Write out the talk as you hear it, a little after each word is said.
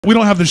We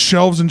don't have the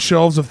shelves and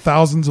shelves of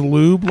thousands of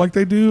lube like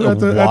they do.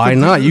 Why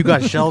not? You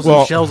got shelves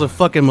and shelves of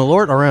fucking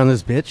Malort around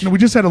this bitch. No, we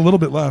just had a little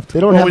bit left. They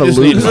don't have a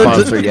lube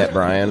sponsor yet,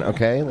 Brian.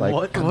 Okay,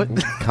 like what?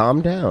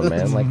 Calm down,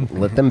 man. Like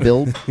let them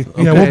build.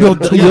 Yeah, we'll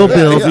build. You'll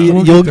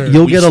build.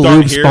 You'll get a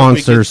lube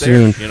sponsor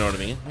soon. You know what I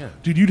mean? Yeah.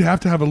 Dude, you'd have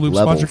to have a lube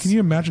Levels. sponsor. Can you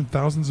imagine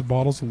thousands of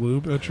bottles of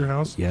lube at your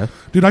house? Yeah.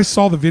 Dude, I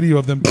saw the video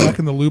of them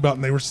packing the lube out,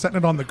 and they were setting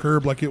it on the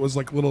curb like it was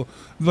like little,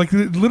 like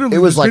literally. It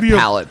was like video,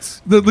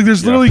 pallets.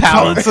 There's literally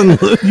pallets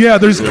and lube. Yeah,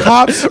 there's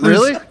cops.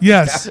 Really?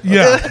 Yes.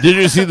 Yeah. Did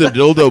you see the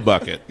dildo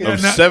bucket of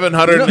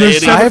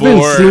 784? I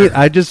haven't seen.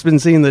 I've just been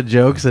seeing the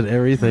jokes and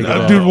everything.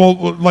 Dude, well,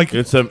 like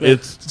it's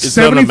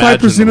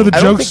 75% of the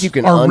I don't think jokes you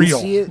can are unsee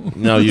real. it.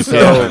 No, you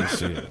can't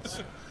unsee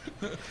it.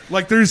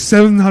 Like there's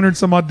 700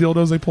 some odd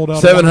dildos they pulled out.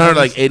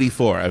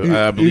 784.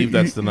 I believe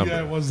that's the number.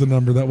 Yeah, it was the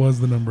number. That was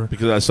the number.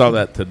 Because I saw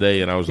that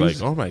today and I was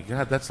like, oh my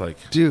god, that's like,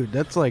 Dude,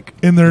 that's like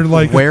And they're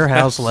like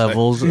warehouse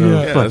levels of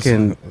Yeah.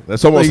 fucking.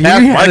 that's almost You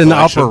half my had an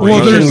collection.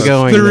 operation well,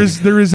 going. there is